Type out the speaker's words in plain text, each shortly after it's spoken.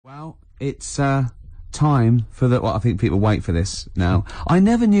it's time for the. Well, I think people wait for this now. I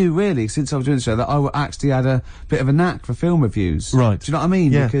never knew really since I was doing the show that I actually had a bit of a knack for film reviews. Right. Do you know what I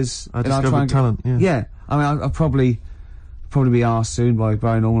mean? Yeah. Because I discovered talent. Yeah. Yeah. I mean, I'll probably be asked soon by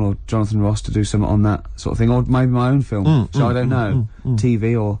Barry Norman or Jonathan Ross to do something on that sort of thing, or maybe my own film. So I don't know,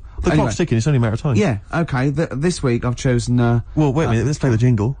 TV or. The clock's ticking. It's only a matter of time. Yeah. Okay. This week I've chosen. Well, wait a minute. Let's play the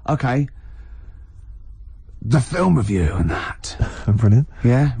jingle. Okay. The film review and that. Brilliant.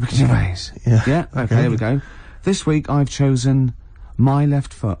 Yeah, Ricky Gervais. Yeah. Yeah, okay, here we go. This week I've chosen My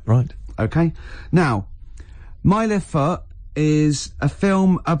Left Foot. Right. Okay. Now, My Left Foot is a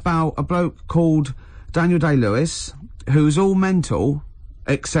film about a bloke called Daniel Day-Lewis, who's all mental,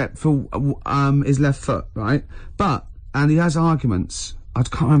 except for, his left foot, right? And he has arguments. I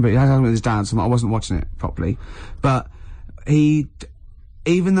can't remember, he has arguments with his dad, so I wasn't watching it properly. But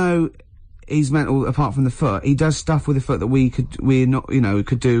even though he's mental apart from the foot, he does stuff with the foot that we could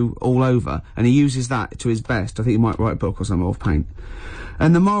do all over, and he uses that to his best. I think he might write a book or something off paint.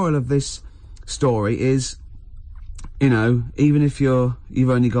 And the moral of this story is, even if you've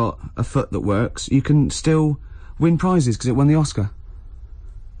only got a foot that works, you can still win prizes because it won the Oscar.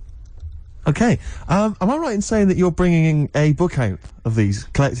 Okay. Am I right in saying that you're bringing a book out of these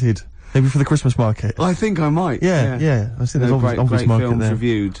collected? Maybe for the Christmas market. I think I might. Yeah. I see there's obvious great market films there.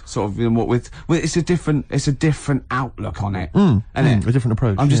 reviewed, sort of, with it's a different outlook on it, isn't it? A different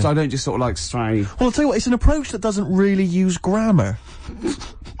approach. I don't just sort of like stray. Well, I'll tell you what, it's an approach that doesn't really use grammar,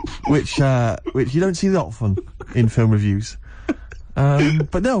 which you don't see that often in film reviews.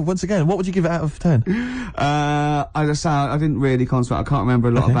 But no, once again, what would you give it out of 10? As I say, I didn't really concentrate. I can't remember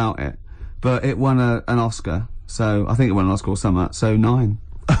a lot about it, but it won an Oscar, so I think it won an Oscar or something. So 9.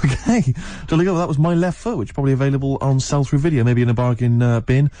 Okay, jolly good. Well, that was My Left Foot, which is probably available on sell-through video, maybe in a bargain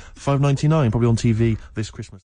bin, $5.99, probably on TV this Christmas.